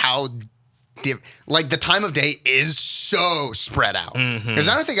 How. Like the time of day is so spread out. Because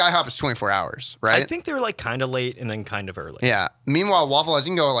I don't think IHOP is 24 hours, right? I think they're like kind of late and then kind of early. Yeah. Meanwhile, Waffle House,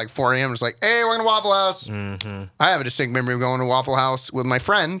 you can go at like 4 a.m. It's like, hey, we're going to Waffle House. I have a distinct memory of going to Waffle House with my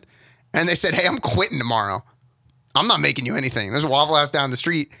friend, and they said, hey, I'm quitting tomorrow. I'm not making you anything. There's a Waffle House down the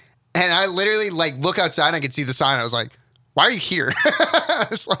street. And I literally like look outside and I could see the sign. I was like, why are you here?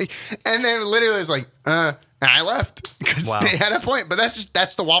 It's like, and then literally was like, and I left because they had a point. But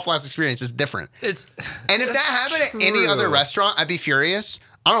that's the Waffle If it's different. And if that happened at any other restaurant, I'd be furious.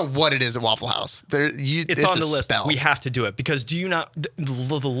 I don't know what it is at Waffle House. It's on the list. Spell. We have to do it because do you not?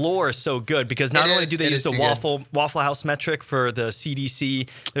 The lore is so good because not only do they use the Waffle House metric for the CDC.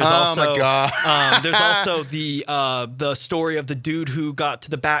 There's also there's also the story of the dude who got to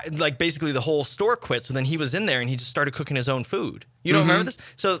the back, like basically the whole store quit. So then he was in there and he just started cooking his own food. You don't remember this?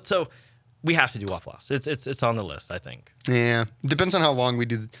 So we have to do Waffle House. It's on the list. I think. Yeah, depends on how long we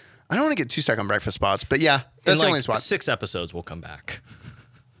do. I don't want to get too stuck on breakfast spots, but yeah, that's the only spot. 6 episodes will come back.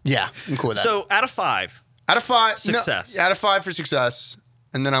 Yeah, I'm cool with that. So out of 5. Success. Out of 5 for success.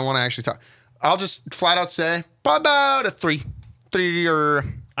 And then I want to actually talk. I'll just flat out say about a 3. 3 or...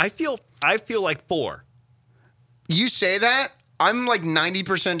 I feel like 4. You say that, I'm like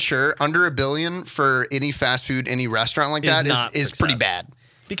 90% sure under $1 billion for any fast food, any restaurant like that is pretty bad.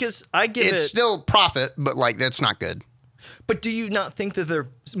 Because I give it's still profit, but like that's not good. But do you not think that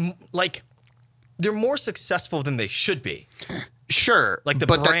they're more successful than they should be? Sure, I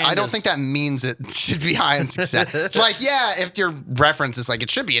don't think that means it should be high in success. Like, yeah, if your reference is like it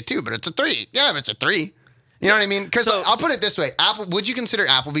should be a 2, but it's a 3. Yeah, but it's a 3. You know what I mean? Because I'll put it this way: would you consider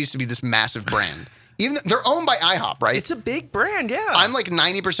Applebee's to be this massive brand? Even though they're owned by IHOP, right? It's a big brand, yeah. I'm like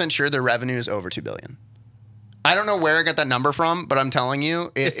 90% sure their revenue is over $2 billion. I don't know where I got that number from, but I'm telling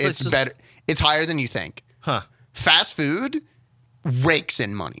you, it's better. It's higher than you think. Huh? Fast food rakes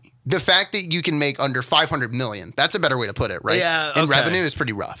in money. The fact that you can make under $500 million, that's a better way to put it, right? Yeah. Okay. And revenue is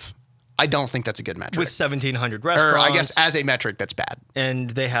pretty rough. I don't think that's a good metric. With 1,700 restaurants. Or I guess as a metric, that's bad.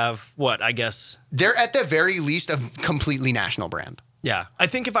 And they have what, I guess? They're at the very least a completely national brand. Yeah. I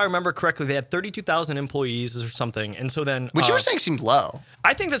think if I remember correctly, they had 32,000 employees or something. And so then... Which you were saying seemed low.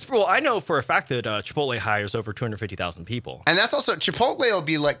 I think that's... Well, I know for a fact that Chipotle hires over 250,000 people. And that's also... Chipotle will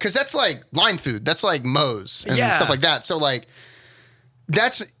be like... Because that's like line food. That's like Moe's and stuff like that. So like...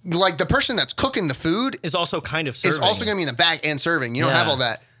 That's like the person that's cooking the food... Is also kind of serving. Is also going to be in the back and serving. You don't have all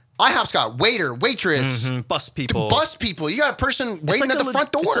that. IHOP's got waiter, waitress... Bus people. You got a person waiting at the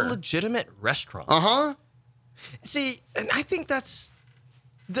front door. It's a legitimate restaurant. Uh-huh. See, and I think that's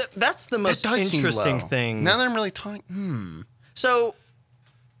the most interesting thing. Now that I'm really talking, So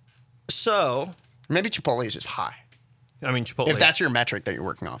maybe Chipotle is just high. I mean, Chipotle. If that's your metric that you're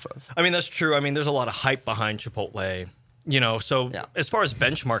working off of. I mean, that's true. I mean, there's a lot of hype behind Chipotle. As far as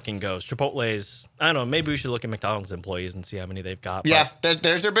benchmarking goes, Chipotle's, I don't know, maybe we should look at McDonald's employees and see how many they've got. Yeah,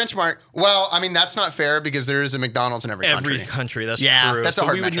 there's their benchmark. Well, I mean, that's not fair because there is a McDonald's in every country. That's true. That's a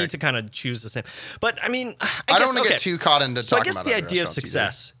hard we would metric. need to kind of choose the same. But I mean, I don't want to get too caught into talking about the idea of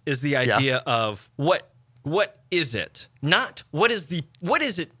success is the idea of what is it? Not what is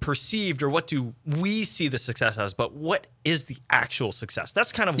it perceived or what do we see the success as, but what is the actual success?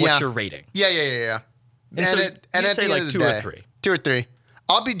 That's kind of what you're rating. Yeah. And so you say like 2 or 3. 2 or 3.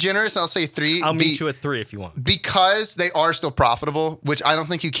 I'll be generous. I'll say 3. I'll meet you at 3 if you want. Because they are still profitable, which I don't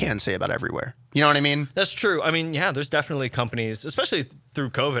think you can say about everywhere. You know what I mean? That's true. I mean, yeah, there's definitely companies, especially through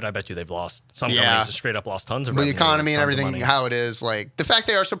COVID, I bet you they've lost. Some companies have straight up lost tons of revenue. With the economy and everything, how it is, like the fact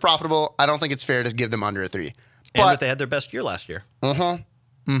they are so profitable, I don't think it's fair to give them under a 3. And that they had their best year last year.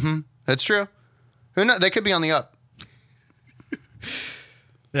 That's true. Who knows? They could be on the up.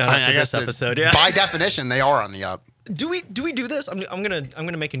 Yeah, I guess this episode. Yeah. By definition, they are on the up. Do we do this? I'm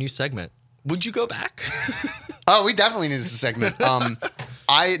gonna make a new segment. Would you go back? Oh, we definitely need this segment.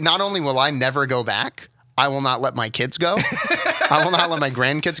 I not only will I never go back, I will not let my kids go. I will not let my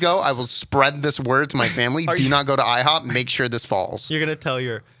grandkids go. I will spread this word to my family. Do not go to IHOP. Make sure this falls. You're gonna tell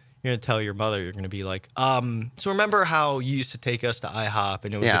your mother. You're gonna be like, so remember how you used to take us to IHOP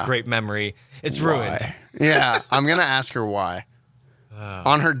and it was a great memory. It's ruined. Yeah, I'm gonna ask her why.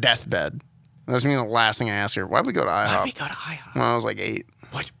 On her deathbed. That's me the last thing I asked her. Why'd we go to IHOP? Why'd we go to IHOP? When I was like 8.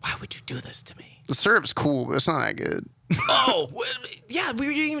 Why would you do this to me? The syrup's cool, but it's not that good. Yeah, we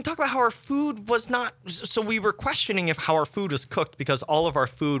didn't even talk about how our food was not. So we were questioning if how our food was cooked because all of our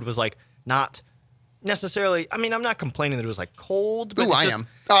food was like not necessarily. I mean, I'm not complaining that it was like cold, but I am.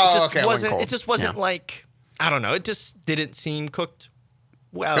 Oh, it just okay. Wasn't. It just wasn't like, I don't know. It just didn't seem cooked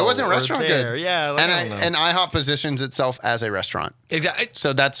well. It wasn't restaurant good. Yeah, like, and IHOP positions itself as a restaurant. Exactly.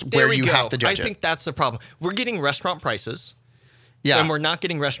 So that's where you have to judge it. I think that's the problem. We're getting restaurant prices. Yeah. And we're not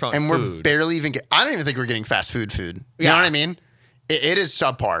getting restaurant food. And we're barely even I don't even think we're getting fast food. You know what I mean? It is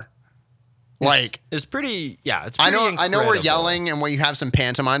subpar. It's pretty, it's pretty I know we're incredible. yelling and you have some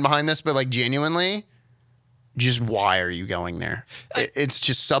pantomime behind this, but like genuinely, just why are you going there? It's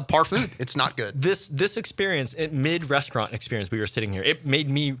just subpar food. It's not good. This experience, mid-restaurant experience, we were sitting here, it made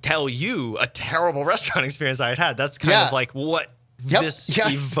me tell you a terrible restaurant experience I had. That's kind of like what this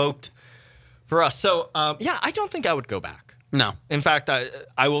evoked for us. So, I don't think I would go back. No. In fact,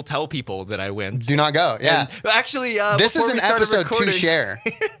 I will tell people that I went. Do not go. Yeah. And, actually, this is an episode to share.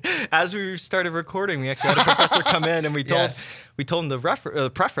 As we started recording, we actually had a professor come in and we told him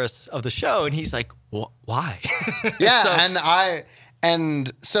the preface of the show, and he's like, "Why?" Yeah,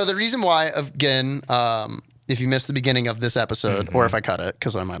 so the reason why, again, if you missed the beginning of this episode, or if I cut it,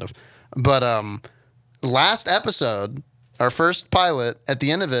 because I might have, but last episode, our first pilot, at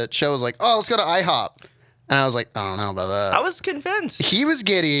the end of it, Sho was like, "Oh, let's go to IHOP." And I was like, I don't know about that. I was convinced. He was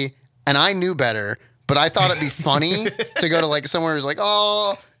giddy, and I knew better, but I thought it'd be funny to go to like somewhere who's like,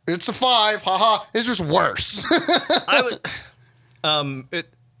 oh, it's a 5, haha. It's just worse.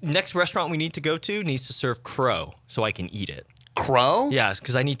 Next restaurant we need to go to needs to serve crow so I can eat it. Crow? Yes,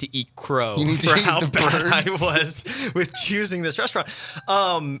 because I need to eat crow for how bad I was with choosing this restaurant.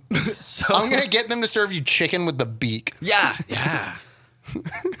 So I'm going to get them to serve you chicken with the beak. Yeah.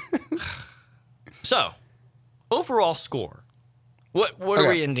 So, overall score. What are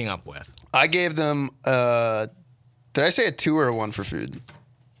we ending up with? I gave them, did I say a 2 or a 1 for food?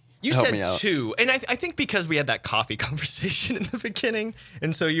 You Help said 2. And I think because we had that coffee conversation in the beginning,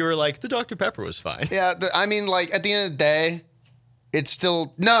 and so you were like, the Dr. Pepper was fine. Yeah, I mean, like, at the end of the day, it's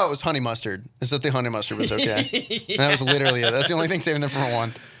still, no, it was honey mustard. It's that the honey mustard was okay. And that was literally it. That's the only thing saving them from a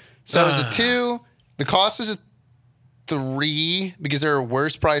 1. So it was a 2. The cost was a 3 because there are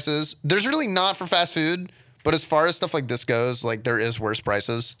worse prices. There's really not for fast food, but as far as stuff like this goes, like there is worse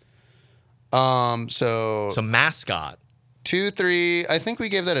prices. So Mascot. 2, 3. I think we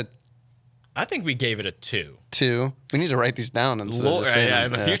gave that I think we gave it a 2. 2. We need to write these down in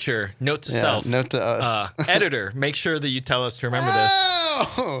the future. Note to self. Note to us. Editor, make sure that you tell us to remember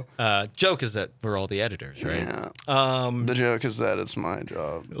this. Joke is that we're all the editors, right? Yeah. The joke is that it's my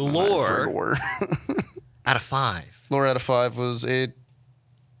job. Lore. Out of 5. Lore out of 5 was a...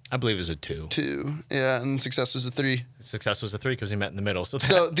 I believe it was a 2. 2. Yeah, and success was a 3. Success was a 3 because we met in the middle. So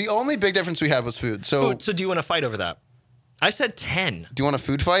the only big difference we had was food. So do you want to fight over that? I said 10. Do you want a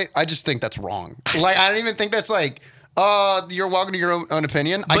food fight? I just think that's wrong. Like, I don't even think that's like, you're welcome to your own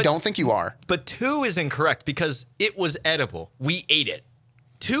opinion. I don't think you are. But 2 is incorrect because it was edible. We ate it.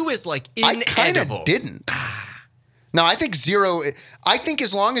 2 is like inedible. I kind of didn't. No, I think 0. I think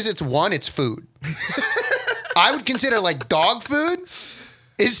as long as it's 1, it's food. I would consider like dog food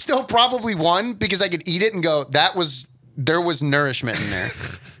is still probably 1 because I could eat it and go, there was nourishment in there.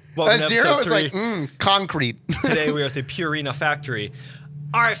 A 0 is like, concrete. Today we are at the Purina factory.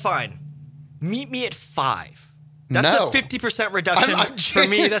 All right, fine. Meet me at 5. That's a 50% reduction for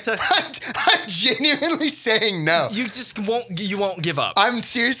me. I'm genuinely saying no. You just won't give up. We're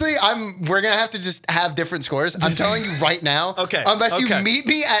going to have to just have different scores. I'm telling you right now. Okay. Unless you meet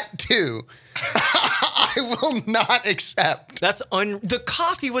me at 2, I will not accept. The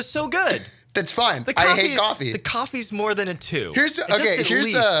coffee was so good. That's fine. I hate coffee. The coffee's more than a 2. Here's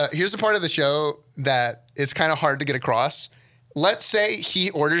a part of the show that it's kind of hard to get across. Let's say he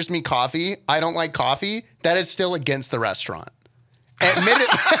orders me coffee. I don't like coffee. That is still against the restaurant. Admit it.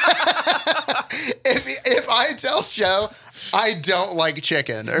 if I tell Sho I don't like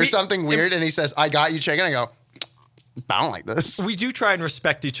chicken or something weird and he says, I got you chicken, I go, I don't like this. We do try and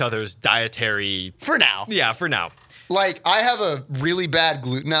respect each other's dietary... For now. Yeah, for now. Like, I have a really bad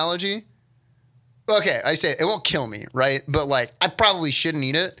gluten allergy. Okay, I say it won't kill me, right? But like, I probably shouldn't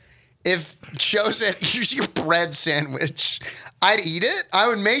eat it. If Sho said, here's your bread sandwich, I'd eat it. I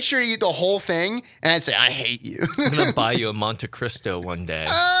would make sure to eat the whole thing, and I'd say, I hate you. I'm going to buy you a Monte Cristo one day.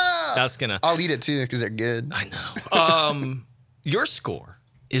 I'll eat it too, because they're good. I know. Your score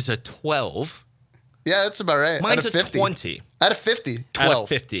is a 12. Yeah, that's about right. Mine's out of a 50. 20. Out of 50, 12. Out of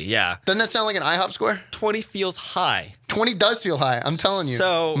 50, yeah. Doesn't that sound like an IHOP score? 20 feels high. 20 does feel high, I'm telling you.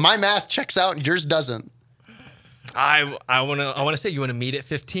 So my math checks out, yours doesn't. I want to say, you want to meet at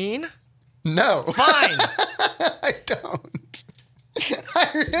 15? No. Fine. I don't.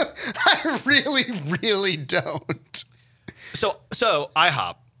 I really, really don't. So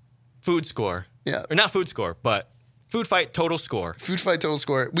IHOP, food score. Yeah. Or not food score, but food fight total score. Food fight total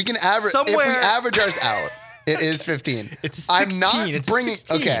score. We can average, if we average ours out, it is 15. It's a 16. I'm not it's bringing, a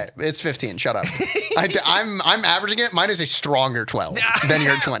 16. okay, it's 15. Shut up. I'm averaging it. Mine is a stronger 12 than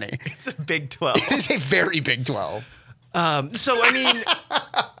your 20. It's a big 12. It is a very big 12. So, I mean,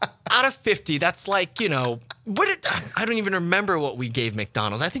 out of 50, that's like, I don't even remember what we gave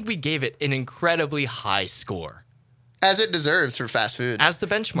McDonald's. I think we gave it an incredibly high score. As it deserves for fast food. As the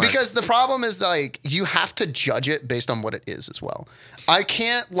benchmark. Because the problem is, like, you have to judge it based on what it is as well. I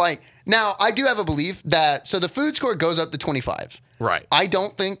can't, like... Now, I do have a belief that... So the food score goes up to 25. Right. I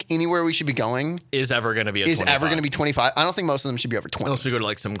don't think anywhere we should be going... Is ever going to be a 25. Is ever going to be 25. I don't think most of them should be over 20. Unless we go to,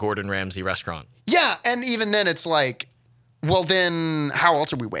 like, some Gordon Ramsay restaurant. Yeah, and even then it's like... Well, then how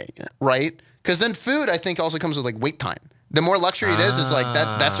else are we weighing it, right? Because then food, I think, also comes with, like, wait time. The more luxury it is like,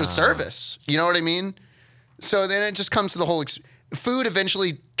 that's a service. You know what I mean? So then it just comes to the whole... Food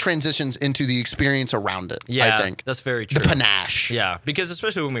eventually transitions into the experience around it, yeah, I think. That's very true. The panache. Yeah, because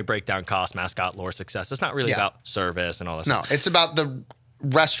especially when we break down cost, mascot, lore, success, it's not really about service and all this stuff. No, it's about the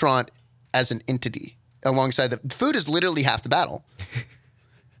restaurant as an entity alongside the... Food is literally half the battle.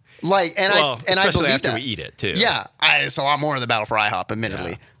 Like, and I believe after that. we eat it, too. Yeah, it's a lot more of the battle for IHOP,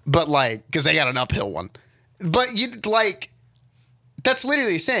 admittedly. Yeah. But, like, because they got an uphill one. But, you like... That's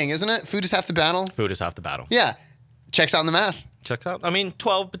literally saying, isn't it? Food is half the battle. Food is half the battle. Yeah. Checks out in the math. Checks out. I mean,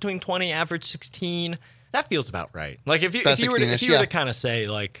 12 between 20, average 16. That feels about right. Like if you were to kind of say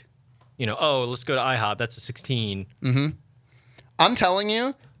like, let's go to IHOP. That's a 16. Mm-hmm. I'm telling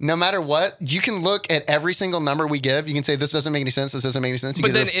you, no matter what, you can look at every single number we give. You can say this doesn't make any sense. This doesn't make any sense.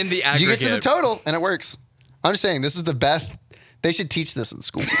 But then in the aggregate, you get to the total and it works. I'm just saying this is the best. They should teach this in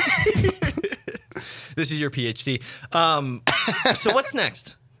schools. This is your PhD. So what's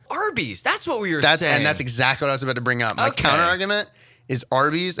next? Arby's. That's what we were saying. And that's exactly what I was about to bring up. My counter argument is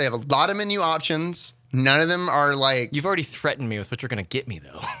Arby's. They have a lot of menu options. None of them are like... You've already threatened me with what you're going to get me,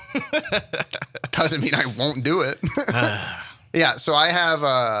 though. Doesn't mean I won't do it. Yeah, so I have...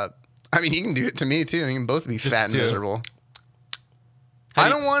 you can do it to me, too. You can both be fat and miserable. I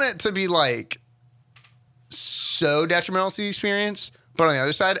don't want it to be, like, so detrimental to the experience. But on the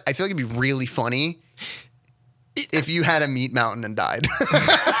other side, I feel like it'd be really funny if you had a meat mountain and died.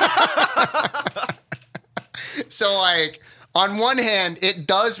 So, like, on one hand, it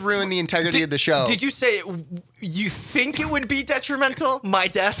does ruin the integrity of the show. Did you say you think it would be detrimental, my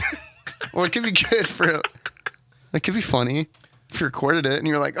death? Well, it could be good for... It could be funny if you recorded it and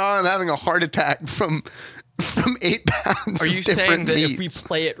you're like, oh, I'm having a heart attack from 8 pounds Are of you different saying that meats. if we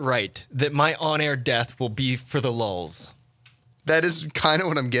play it right, that my on-air death will be for the lulz? That is kind of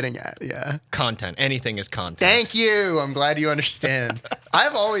what I'm getting at, yeah. Content. Anything is content. Thank you. I'm glad you understand.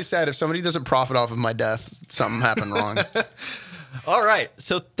 I've always said if somebody doesn't profit off of my death, something happened wrong. All right.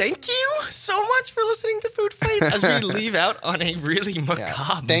 So thank you so much for listening to Food Fight as we leave out on a really macabre.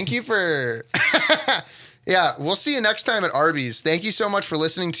 Yeah. Thank you for... Yeah, we'll see you next time at Arby's. Thank you so much for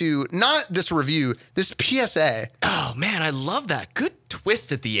listening to not this review, this PSA. Oh, man, I love that. Good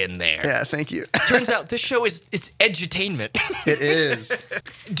twist at the end there. Yeah, thank you. Turns out this show it's edutainment. It is.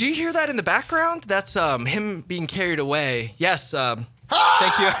 Do you hear that in the background? That's him being carried away. Yes.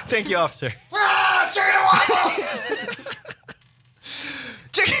 Thank you, officer. Chicken waffles!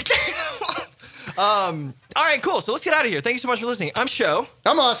 Chicken waffles! All right, cool. So let's get out of here. Thank you so much for listening. I'm Sho.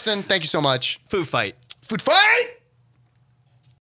 I'm Austin. Thank you so much. Food Fight. Food fight!